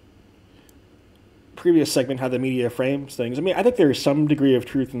previous segment, how the media frames things, I think there is some degree of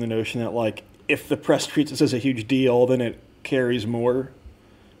truth in the notion that, if the press treats this as a huge deal, then it carries more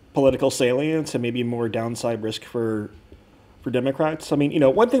political salience and maybe more downside risk for for Democrats. I mean,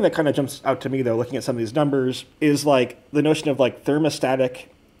 one thing that kind of jumps out to me, though, looking at some of these numbers, is like the notion of like thermostatic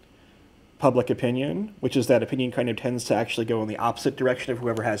public opinion, which is that opinion kind of tends to actually go in the opposite direction of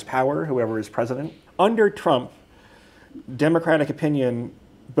whoever has power, whoever is president. Under Trump, Democratic opinion,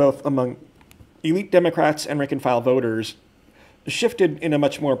 both among elite Democrats and rank and file voters, shifted in a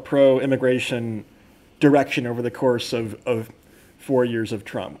much more pro-immigration direction over the course of 4 years of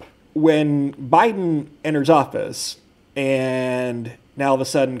Trump. When Biden enters office, and now all of a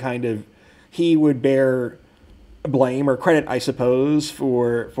sudden kind of he would bear blame or credit, I suppose,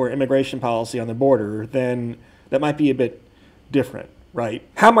 for immigration policy on the border, then that might be a bit different, right?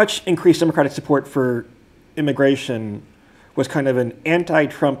 How much increased Democratic support for immigration was kind of an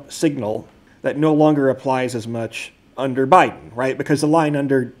anti-Trump signal that no longer applies as much under Biden, right? Because the line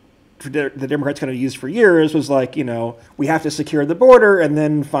under the Democrats kind of used for years was like, we have to secure the border and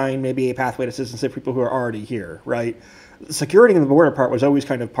then find maybe a pathway to citizenship for people who are already here, right? Security in the border part was always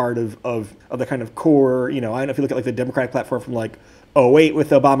kind of part of the kind of core, I don't know if you look at like the Democratic platform from like '08 with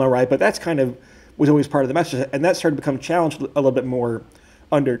Obama, right? But that's kind of was always part of the message. And that started to become challenged a little bit more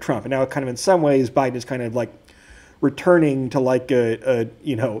under Trump. And now kind of in some ways, Biden is kind of like returning to like a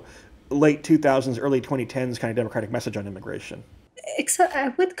late 2000s, early 2010s kind of Democratic message on immigration. Except I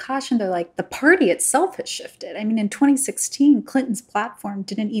would caution, though, like the party itself has shifted. I mean, in 2016, Clinton's platform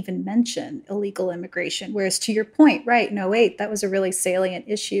didn't even mention illegal immigration, whereas to your point, right, in '08, that was a really salient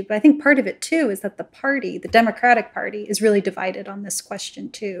issue. But I think part of it, too, is that the party, the Democratic Party, is really divided on this question,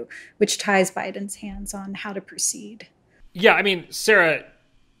 too, which ties Biden's hands on how to proceed. Yeah, I mean, Sarah,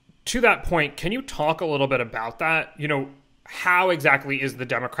 to that point, can you talk a little bit about that? How exactly is the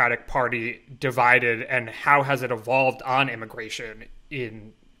Democratic Party divided, and how has it evolved on immigration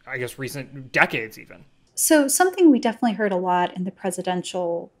in, I guess, recent decades even? So something we definitely heard a lot in the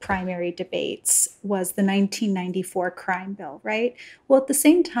presidential primary debates was the 1994 crime bill, right? Well, at the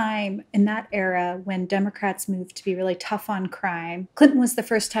same time, in that era, when Democrats moved to be really tough on crime, Clinton was the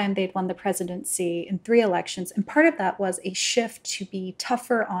first time they'd won the presidency in 3 elections. And part of that was a shift to be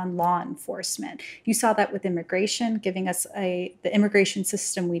tougher on law enforcement. You saw that with immigration, giving us the immigration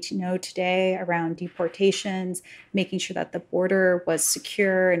system we know today around deportations, making sure that the border was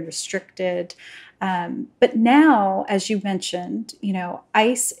secure and restricted. But now, as you mentioned,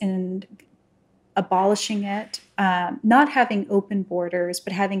 ICE and abolishing it, not having open borders,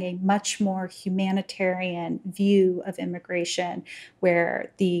 but having a much more humanitarian view of immigration,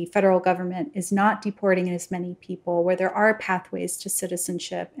 where the federal government is not deporting as many people, where there are pathways to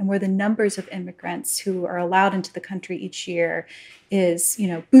citizenship, and where the numbers of immigrants who are allowed into the country each year is,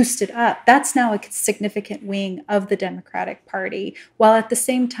 boosted up. That's now a significant wing of the Democratic Party, while at the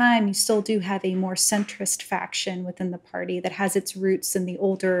same time, you still do have a more centrist faction within the party that has its roots in the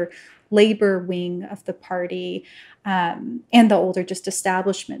older labor wing of the party, and the older just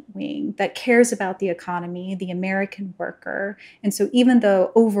establishment wing that cares about the economy, the American worker. And so even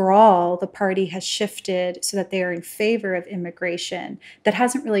though overall the party has shifted so that they are in favor of immigration, that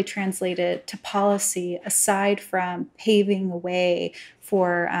hasn't really translated to policy aside from paving the way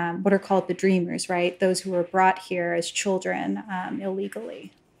for what are called the dreamers, right? Those who were brought here as children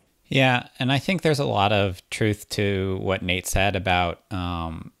illegally. Yeah, and I think there's a lot of truth to what Nate said about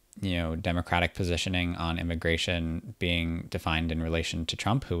Democratic positioning on immigration being defined in relation to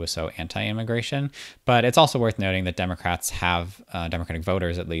Trump, who was so anti-immigration. But it's also worth noting that Democratic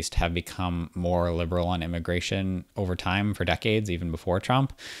voters at least, have become more liberal on immigration over time, for decades, even before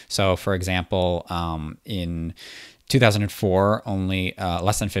Trump. So, for example, in 2004, only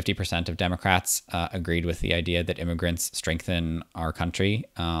less than 50% of Democrats agreed with the idea that immigrants strengthen our country,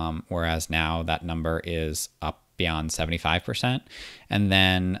 whereas now that number is up beyond 75%. And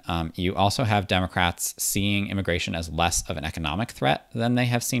then you also have Democrats seeing immigration as less of an economic threat than they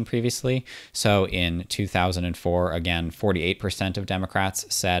have seen previously. So in 2004, again, 48% of Democrats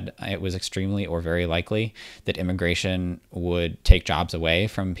said it was extremely or very likely that immigration would take jobs away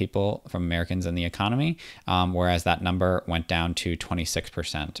from Americans in the economy, whereas that number went down to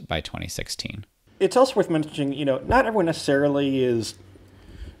 26% by 2016. It's also worth mentioning, not everyone necessarily is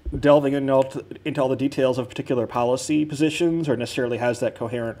delving into all the details of particular policy positions or necessarily has that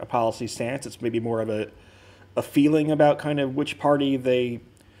coherent a policy stance. It's maybe more of a feeling about kind of which party they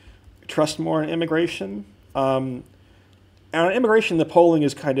trust more in immigration. And on immigration, the polling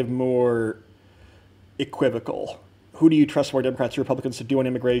is kind of more equivocal. Who do you trust more, Democrats or Republicans, to do on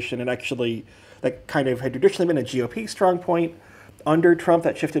immigration? And actually, that kind of had traditionally been a GOP strong point. Under Trump,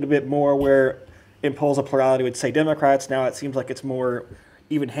 that shifted a bit more, where in polls a plurality would say Democrats. Now it seems like it's more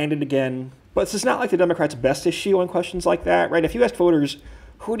even-handed again. But this is not like the Democrats' best issue on questions like that, right? If you ask voters,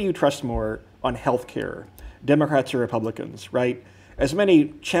 who do you trust more on health care? Democrats or Republicans, right? As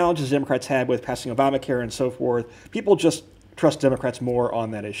many challenges Democrats had with passing Obamacare and so forth, people just trust Democrats more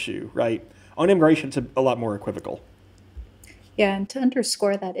on that issue, right? On immigration, it's a lot more equivocal. Yeah, and to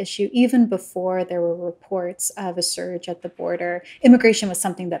underscore that issue, even before there were reports of a surge at the border, immigration was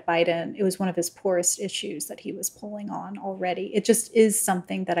something that Biden, it was one of his poorest issues that he was polling on already. It just is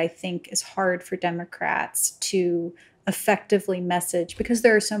something that I think is hard for Democrats to effectively message because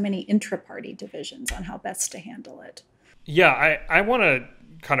there are so many intra-party divisions on how best to handle it. Yeah, I want to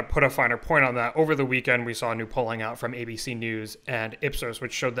kind of put a finer point on that. Over the weekend, we saw a new polling out from ABC News and Ipsos,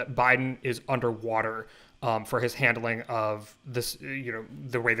 which showed that Biden is underwater for his handling of this,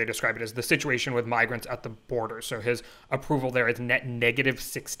 the way they describe it is the situation with migrants at the border. So his approval there is net negative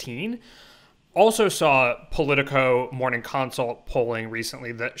 16. Also saw Politico Morning Consult polling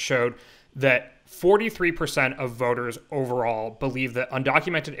recently that showed that 43% of voters overall believe that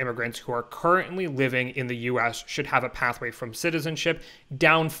undocumented immigrants who are currently living in the U.S. should have a pathway from citizenship,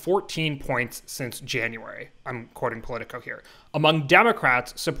 down 14 points since January. I'm quoting Politico here. Among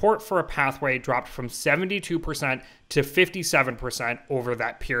Democrats, support for a pathway dropped from 72% to 57% over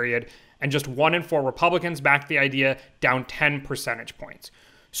that period, and just 1 in 4 Republicans backed the idea, down 10 percentage points.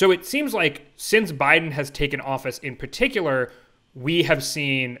 So it seems like since Biden has taken office in particular, we have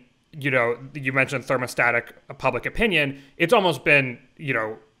seen, you mentioned thermostatic public opinion. It's almost been,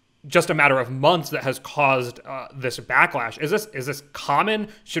 just a matter of months that has caused this backlash. Is this common?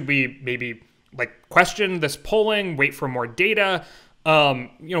 Should we maybe question this polling, wait for more data?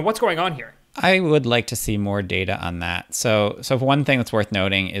 What's going on here? I would like to see more data on that. So one thing that's worth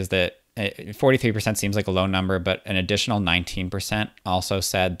noting is that 43% seems like a low number, but an additional 19% also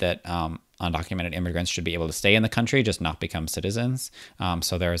said that undocumented immigrants should be able to stay in the country, just not become citizens.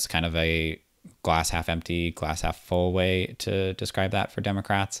 So there's kind of a glass half empty, glass half full way to describe that for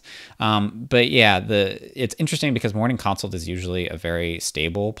Democrats. But yeah, it's interesting because Morning Consult is usually a very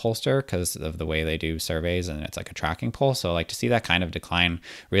stable pollster because of the way they do surveys, and it's like a tracking poll. So to see that kind of decline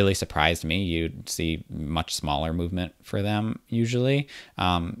really surprised me. You'd see much smaller movement for them usually.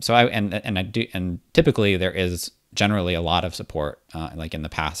 And typically there is generally a lot of support, like in the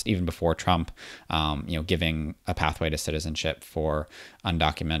past, even before Trump, giving a pathway to citizenship for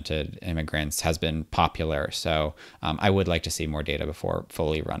undocumented immigrants has been popular. So I would like to see more data before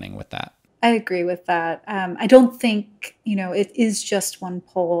fully running with that. I agree with that. I don't think, it is just one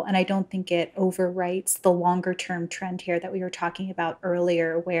poll, and I don't think it overwrites the longer term trend here that we were talking about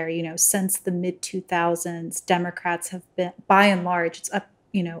earlier, where, since the mid 2000s, Democrats have been, by and large, it's up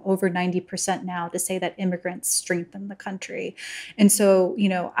over 90% now to say that immigrants strengthen the country. And so,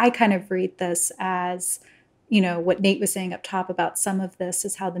 I kind of read this as, what Nate was saying up top about some of this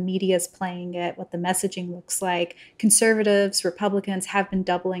is how the media is playing it, what the messaging looks like. Conservatives, Republicans have been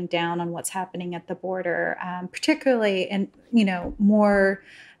doubling down on what's happening at the border, particularly, and, more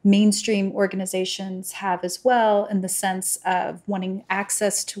mainstream organizations have as well, in the sense of wanting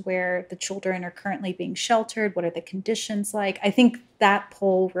access to where the children are currently being sheltered. What are the conditions like? I think that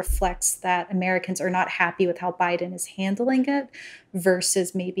poll reflects that Americans are not happy with how Biden is handling it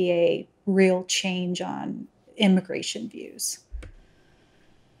versus maybe a real change on immigration views.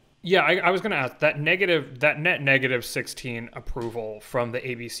 Yeah, I was going to ask that net negative 16 approval from the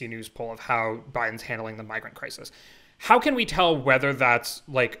ABC News poll of how Biden's handling the migrant crisis. How can we tell whether that's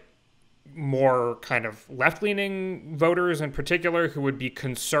more kind of left-leaning voters in particular who would be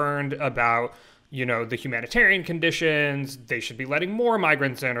concerned about, the humanitarian conditions, they should be letting more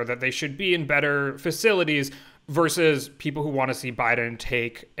migrants in, or that they should be in better facilities, versus people who want to see Biden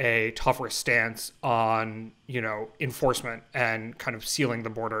take a tougher stance on, enforcement and kind of sealing the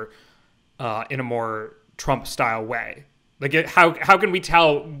border in a more Trump-style way? How can we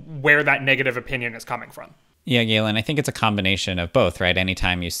tell where that negative opinion is coming from? Yeah, Galen, I think it's a combination of both, right?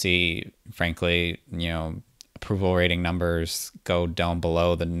 Anytime you see, frankly, approval rating numbers go down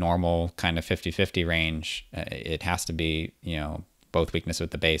below the normal kind of 50-50 range, it has to be, both weakness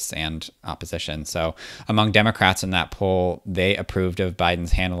with the base and opposition. So among Democrats in that poll, they approved of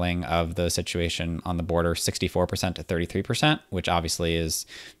Biden's handling of the situation on the border 64% to 33%, which obviously is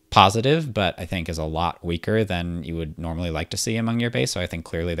positive, but I think is a lot weaker than you would normally like to see among your base. So I think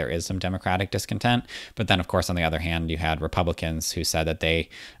clearly there is some Democratic discontent. But then, of course, on the other hand, you had Republicans who said that they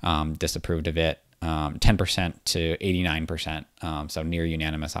disapproved of it, 10% to 89%. So near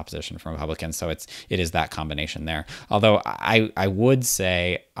unanimous opposition from Republicans. So it is that combination there. Although I would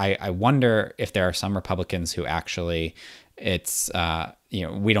say, I wonder if there are some Republicans who actually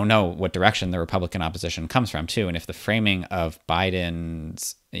we don't know what direction the Republican opposition comes from too. And if the framing of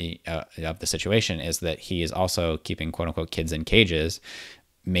Biden's of the situation is that he is also keeping quote unquote kids in cages,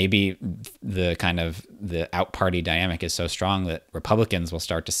 maybe the kind of the out party dynamic is so strong that Republicans will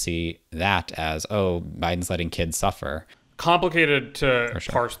start to see that as, oh, Biden's letting kids suffer. Complicated to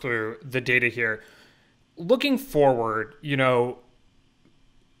sure. parse through the data here. Looking forward, you know,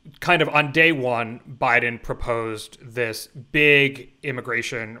 kind of on day one, Biden proposed this big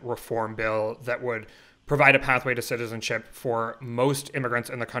immigration reform bill that would provide a pathway to citizenship for most immigrants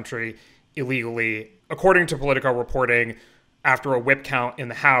in the country illegally. According to Politico reporting, after a whip count in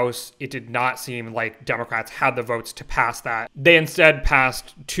the House, it did not seem like Democrats had the votes to pass that. They instead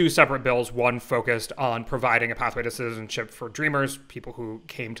passed two separate bills, one focused on providing a pathway to citizenship for Dreamers, people who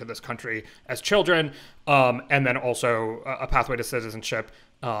came to this country as children, and then also a pathway to citizenship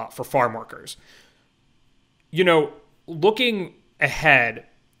for farm workers. You know, looking ahead,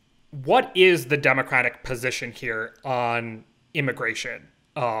 what is the Democratic position here on immigration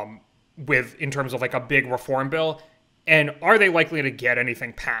in terms of like a big reform bill? And are they likely to get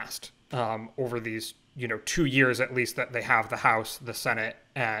anything passed over these, 2 years at least that they have the House, the Senate,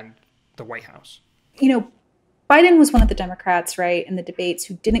 and the White House? Biden was one of the Democrats, right, in the debates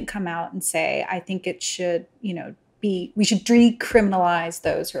who didn't come out and say, I think it should, we should decriminalize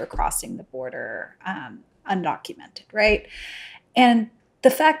those who are crossing the border undocumented, right? And the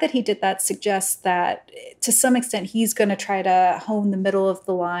fact that he did that suggests that to some extent he's going to try to hone the middle of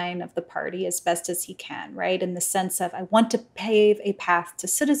the line of the party as best as he can, right? In the sense of, I want to pave a path to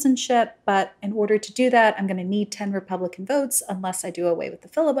citizenship, but in order to do that, I'm going to need 10 Republican votes unless I do away with the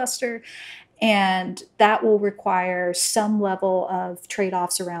filibuster. And that will require some level of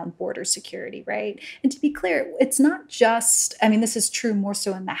trade-offs around border security, right? And to be clear, it's not just, this is true more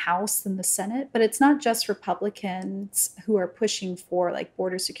so in the House than the Senate, but it's not just Republicans who are pushing for like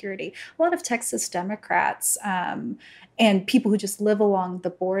border security. A lot of Texas Democrats and people who just live along the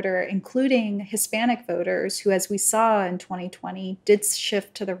border, including Hispanic voters who, as we saw in 2020, did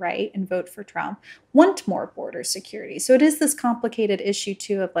shift to the right and vote for Trump, want more border security. So it is this complicated issue,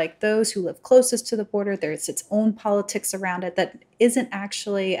 too, of like those who live closest to the border. There's its own politics around it that isn't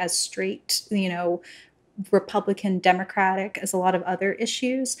actually as straight, Republican Democratic as a lot of other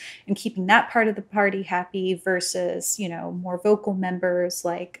issues, and keeping that part of the party happy versus, more vocal members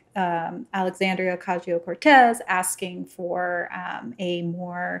like Alexandria Ocasio-Cortez asking for a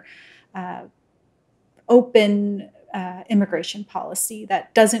more open immigration policy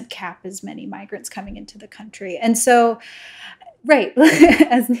that doesn't cap as many migrants coming into the country. And so, right,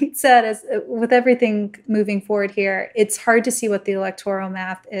 as Nate said, with everything moving forward here, it's hard to see what the electoral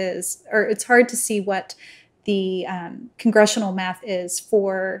math is, or it's hard to see what the congressional math is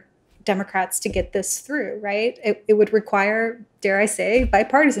for Democrats to get this through, right? It would require, dare I say,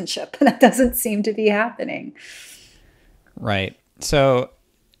 bipartisanship. That doesn't seem to be happening. Right. So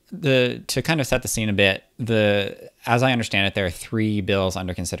to kind of set the scene a bit, as I understand it, there are three bills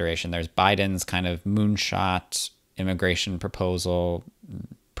under consideration. There's Biden's kind of moonshot immigration proposal,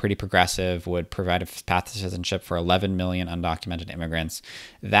 pretty progressive, would provide a path to citizenship for 11 million undocumented immigrants.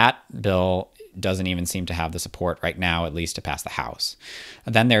 That bill doesn't even seem to have the support right now, at least to pass the House.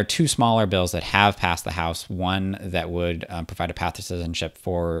 And then there are two smaller bills that have passed the House, one that would provide a path to citizenship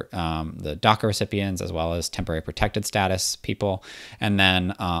for the DACA recipients as well as temporary protected status people, and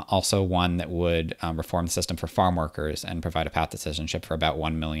then also one that would reform the system for farm workers and provide a path to citizenship for about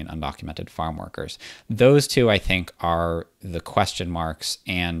 1 million undocumented farm workers. Those two, I think, are the question marks,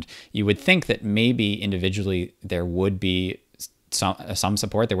 and you would think that maybe individually there would be some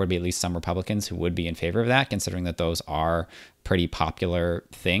support. There would be at least some Republicans who would be in favor of that, considering that those are pretty popular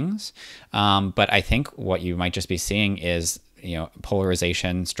things. But I think what you might just be seeing is,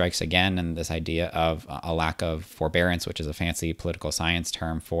 polarization strikes again, and this idea of a lack of forbearance, which is a fancy political science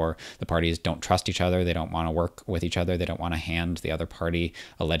term for the parties don't trust each other. They don't want to work with each other. They don't want to hand the other party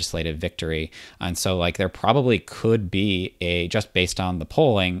a legislative victory. And so there probably could be just based on the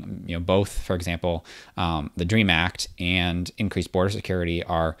polling, both, for example, the DREAM Act and increased border security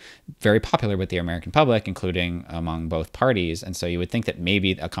are very popular with the American public, including among both parties. And so you would think that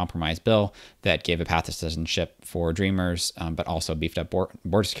maybe a compromise bill that gave a path to citizenship for Dreamers, but also beefed up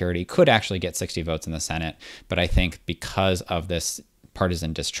border security, could actually get 60 votes in the Senate. But I think because of this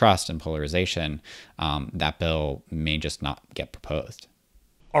partisan distrust and polarization, that bill may just not get proposed.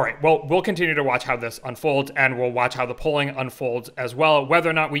 All right, well, we'll continue to watch how this unfolds, and we'll watch how the polling unfolds as well, whether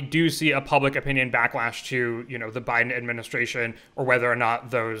or not we do see a public opinion backlash to, the Biden administration, or whether or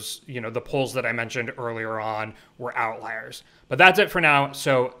not those, the polls that I mentioned earlier on were outliers. But that's it for now.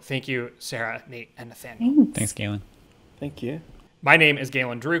 So thank you, Sarah, Nate, and Nathaniel. Thanks, Galen. Thank you. My name is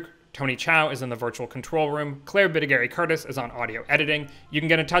Galen Druk. Tony Chow is in the virtual control room. Claire Bidigary-Curtis is on audio editing. You can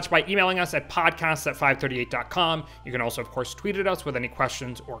get in touch by emailing us at podcasts@five38.com. You can also, of course, tweet at us with any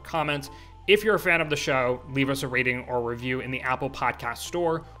questions or comments. If you're a fan of the show, leave us a rating or review in the Apple Podcast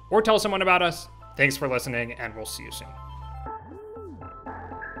Store or tell someone about us. Thanks for listening, and we'll see you soon.